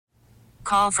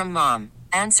Call from mom.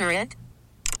 Answer it.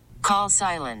 Call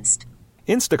silenced.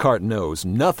 Instacart knows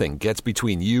nothing gets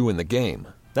between you and the game.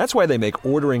 That's why they make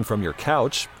ordering from your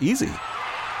couch easy.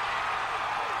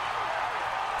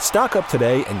 Stock up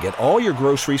today and get all your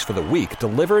groceries for the week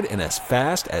delivered in as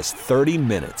fast as 30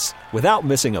 minutes without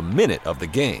missing a minute of the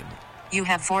game. You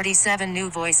have 47 new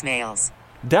voicemails.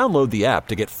 Download the app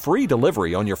to get free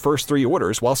delivery on your first 3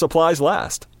 orders while supplies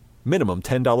last. Minimum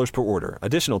 $10 per order.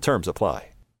 Additional terms apply.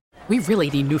 We really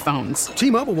need new phones.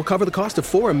 T-Mobile will cover the cost of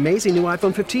 4 amazing new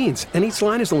iPhone 15s, and each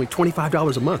line is only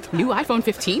 $25 a month. New iPhone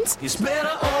 15s? It's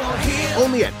better over here.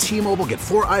 Only at T-Mobile, get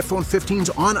 4 iPhone 15s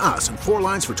on us and 4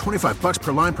 lines for $25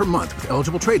 per line per month with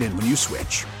eligible trade-in when you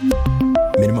switch.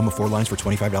 Minimum of 4 lines for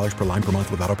 $25 per line per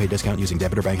month with autopay discount using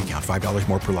debit or bank account. $5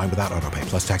 more per line without autopay,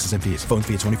 plus taxes and fees. Phone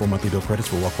fee at 24 monthly bill credits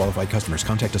for well-qualified customers.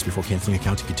 Contact us before canceling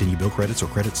account to continue bill credits or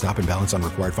credit stop and balance on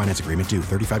required finance agreement due.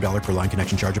 $35 per line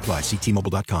connection charge applies. See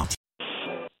T-Mobile.com.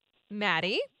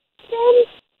 Maddie? Hello,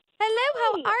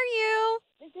 Hello, how are you?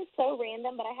 This is so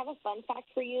random, but I have a fun fact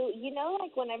for you. You know,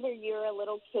 like, whenever you're a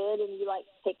little kid and you, like,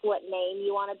 pick what name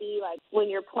you want to be, like, when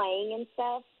you're playing and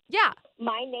stuff? Yeah.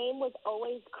 My name was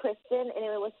always Kristen, and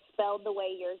it was spelled the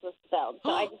way yours was spelled.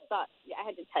 So I just thought I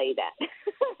had to tell you that.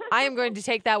 I am going to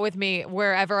take that with me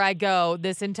wherever I go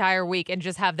this entire week and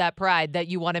just have that pride that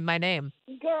you wanted my name.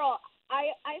 Girl,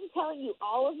 I'm telling you,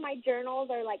 all of my journals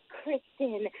are like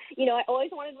Kristen. You know, I always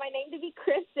wanted my name to be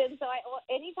Kristen, so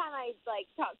anytime I like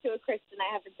talk to a Kristen,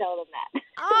 I have to tell them that.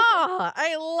 Oh,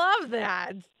 I love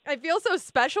that. I feel so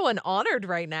special and honored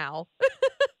right now.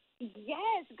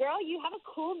 Yes, girl, you have a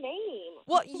cool name.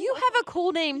 Well, you have a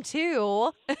cool name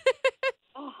too.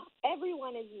 Oh,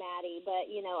 everyone is Maddie, but,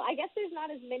 you know, I guess there's not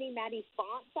as many Maddie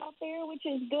fonts out there, which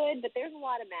is good, but there's a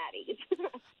lot of Maddies.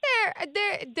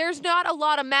 There's not a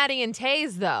lot of Maddie and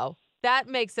Tae's, though. That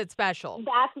makes it special.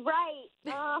 That's right.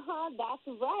 That's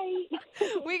right.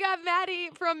 We got Maddie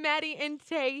from Maddie and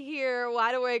Tae here,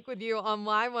 wide awake with you on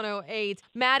Y108.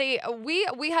 Maddie,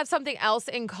 we have something else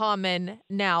in common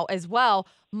now as well.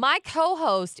 My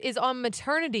co-host is on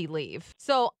maternity leave,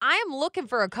 so I am looking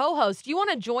for a co-host. Do you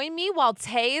want to join me while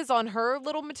Tae is on her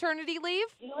little maternity leave?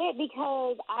 Do it,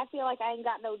 because I feel like I ain't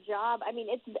got no job. I mean,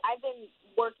 I've been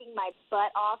working my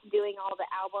butt off doing all the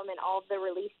album and all the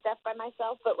release stuff by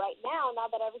myself, but right now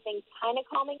that everything's kind of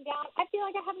calming down, I feel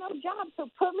like I have no job, so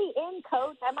put me in,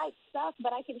 coach. I might suck,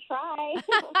 but I can try.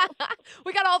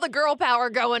 We got all the girl power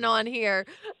going on here.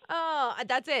 Oh,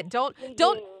 that's it. Don't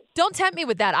tempt me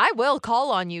with that. I will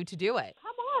call on you to do it.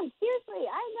 Come on, seriously.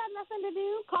 I ain't got nothing to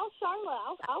do. Call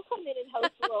Charlotte. I'll come in and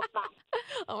host a little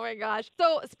something. Oh, my gosh.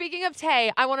 So, speaking of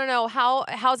Tae, I want to know,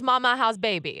 how's mama, how's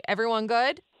baby? Everyone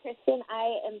good? Kristen,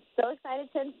 I am so excited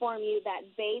to inform you that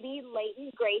baby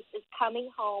Leighton Grace is coming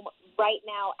home right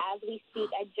now as we speak.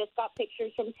 I just got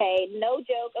pictures from Tae. No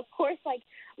joke. Of course, like,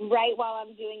 right while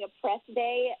I'm doing a press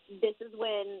day, this is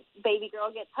when baby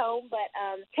girl gets home. But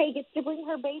Tae gets to bring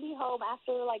her baby home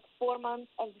after, like, 4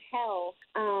 months of hell.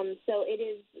 So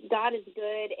God is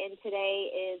good, and today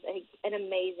is an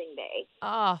amazing day.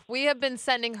 Oh, we have been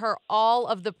sending her all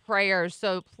of the prayers,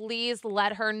 so please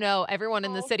let her know everyone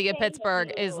in the city of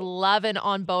Pittsburgh is loving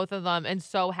on both of them and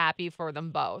so happy for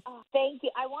them both. Oh, thank you.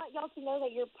 I want y'all to know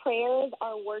that your prayers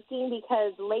are working,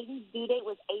 because Leighton's due date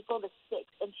was April the 6th,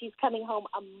 and she's coming home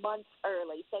a month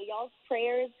early. So y'all's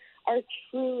prayers are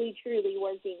truly, truly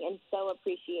working and so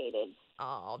appreciated.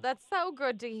 Oh, that's so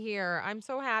good to hear. I'm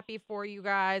so happy for you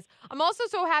guys. I'm also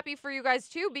so happy for you guys,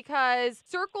 too, because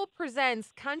Circle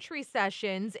presents Country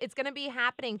Sessions. It's going to be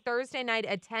happening Thursday night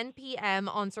at 10 p.m.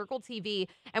 on Circle TV.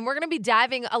 And we're going to be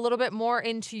diving a little bit more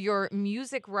into your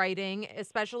music writing,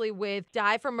 especially with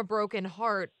Die From a Broken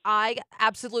Heart. I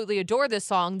absolutely adore this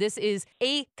song. This is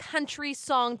a country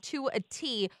song to a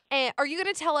T. And are you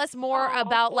going to tell us more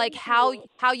about like how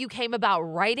you came about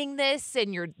writing this?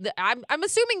 And I'm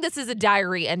assuming this is a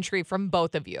diary entry from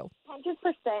both of you. 100%.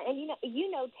 And you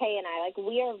know Tae and I, like,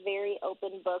 we are very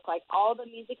open book. Like, all the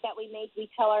music that we make, we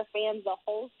tell our fans the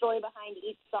whole story behind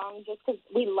each song just because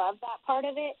we love that part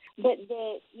of it. But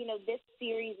this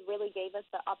series really gave us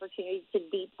the opportunity to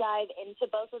deep dive into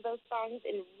both of those songs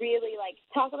and really, like,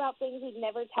 talk about things we've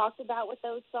never talked about with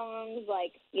those songs,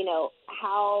 like,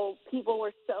 how people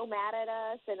were so mad at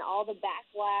us and all the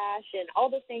backlash and all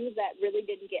the things that really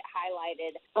didn't get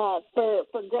highlighted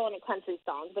for growing a country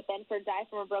song. But then for Die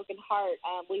From a Broken Heart,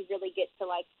 we really get to,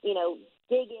 like,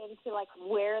 dig into, like,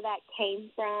 where that came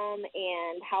from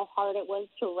and how hard it was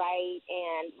to write,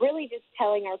 and really just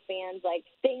telling our fans, like,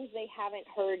 things they haven't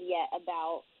heard yet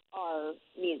about our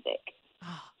music.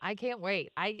 Oh, I can't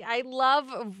wait. I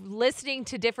love listening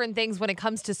to different things when it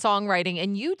comes to songwriting,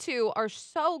 and you two are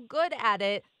so good at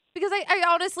it. Because I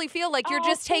honestly feel like you're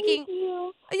just taking. Thank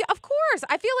you. Yeah, of course.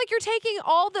 I feel like you're taking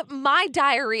all my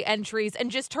diary entries and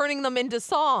just turning them into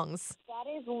songs. That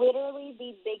is literally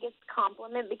the biggest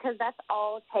compliment because that's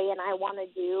all Tay and I want to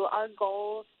do. Our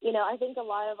goal, I think a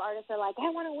lot of artists are like,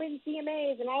 I want to win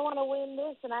CMAs and I want to win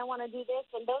this and I want to do this.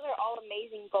 And those are all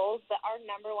amazing goals. But our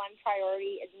number one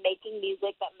priority is making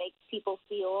music that makes people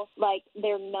feel like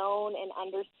they're known and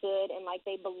understood and like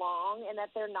they belong and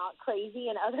that they're not crazy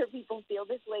and other people feel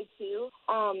this way too.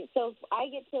 So if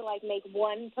I get to like make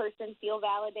one person feel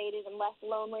validated and less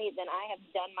lonely, then I have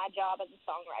done my job as a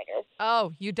songwriter.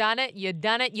 Oh, you done it. You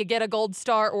done it. You get a gold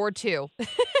star or two.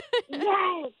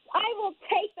 Yes, I will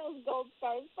take those gold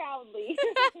stars proudly.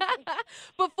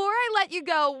 Before I let you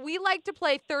go, we like to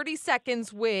play 30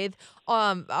 seconds with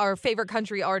our favorite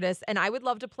country artists, and I would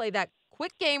love to play that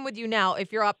quick game with you now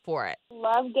if you're up for it.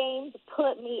 Love games.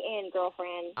 Put me in,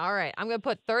 girlfriend. All right. I'm going to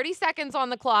put 30 seconds on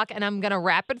the clock, and I'm going to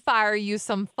rapid fire you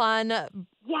some fun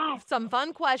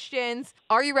questions.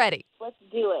 Are you ready? Let's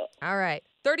do it. All right.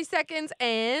 30 seconds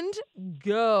and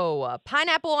go.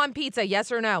 Pineapple on pizza,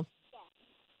 yes or no?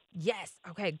 Yes.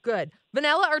 Okay, good.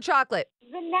 Vanilla or chocolate?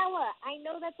 Vanilla. I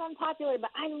know that's unpopular,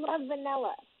 but I love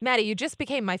vanilla. Maddie, you just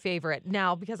became my favorite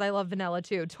now because I love vanilla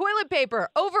too. Toilet paper,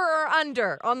 over or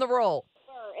under on the roll?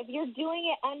 If you're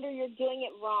doing it under, you're doing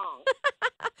it wrong.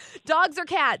 Dogs or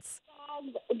cats?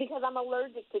 Dogs, because I'm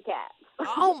allergic to cats.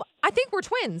 Oh, I think we're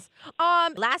twins.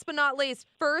 Last but not least,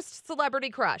 first celebrity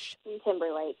crush.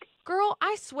 Timberlake. Girl,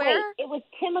 I swear. Wait, it was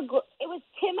Tim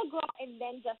McGraw and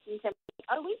then Justin Timberlake.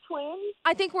 Are we twins?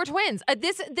 I think we're twins.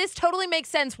 This totally makes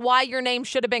sense why your name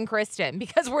should have been Kristen,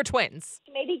 because we're twins.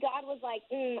 Maybe God was like,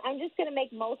 I'm just going to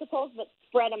make multiples, but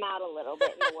spread them out a little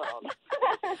bit in the world.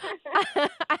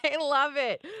 I love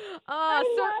it. I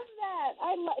love that.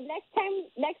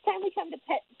 Next time we come to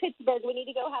Pittsburgh, we need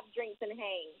to go have drinks and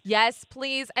hang. Yes,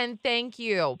 please and thank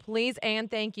you. Please and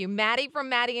thank you. Maddie from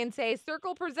Maddie Tae.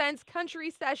 Circle presents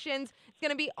Country Sessions. It's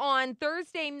going to be on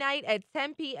Thursday night at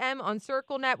 10 p.m. on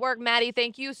Circle Network. Maddie,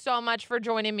 thank you so much for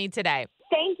joining me today.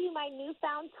 Thank you, my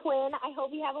newfound twin. I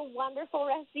hope you have a wonderful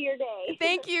rest of your day.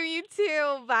 Thank you. You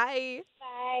too. Bye.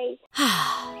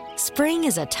 Bye. Spring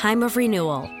is a time of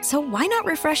renewal, so why not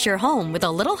refresh your home with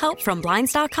a little help from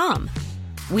Blinds.com?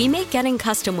 We make getting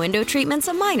custom window treatments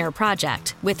a minor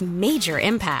project with major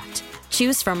impact.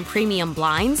 Choose from premium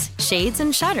blinds, shades,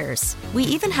 and shutters. We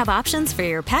even have options for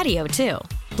your patio, too.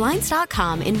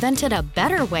 Blinds.com invented a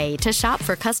better way to shop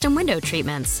for custom window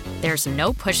treatments. There's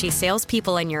no pushy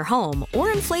salespeople in your home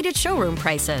or inflated showroom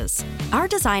prices. Our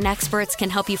design experts can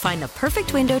help you find the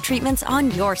perfect window treatments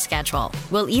on your schedule.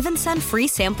 We'll even send free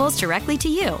samples directly to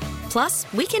you.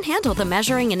 Plus, we can handle the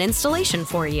measuring and installation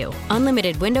for you.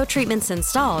 Unlimited window treatments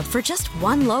installed for just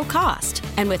one low cost.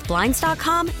 And with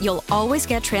Blinds.com, you'll always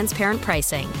get transparent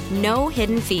pricing. No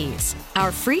hidden fees. Our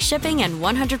free shipping and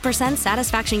 100%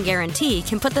 satisfaction guarantee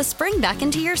can put the spring back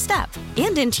into your step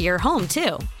and into your home,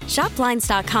 too. Shop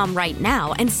Blinds.com right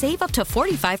now and save up to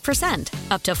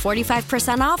 45%. Up to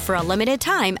 45% off for a limited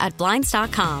time at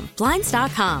Blinds.com.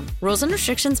 Blinds.com. Rules and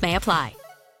restrictions may apply.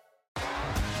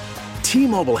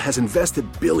 T-Mobile has invested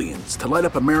billions to light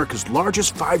up America's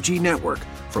largest 5G network,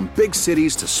 from big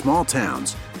cities to small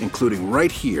towns, including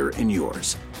right here in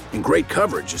yours. And great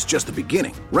coverage is just the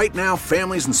beginning. Right now,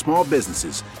 families and small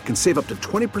businesses can save up to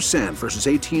 20% versus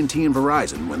AT&T and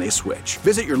Verizon when they switch.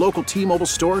 Visit your local T-Mobile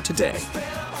store today.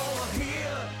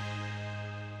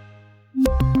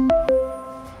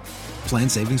 Plan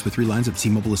savings with 3 lines of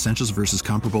T-Mobile Essentials versus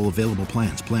comparable available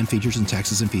plans. Plan features and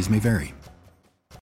taxes and fees may vary.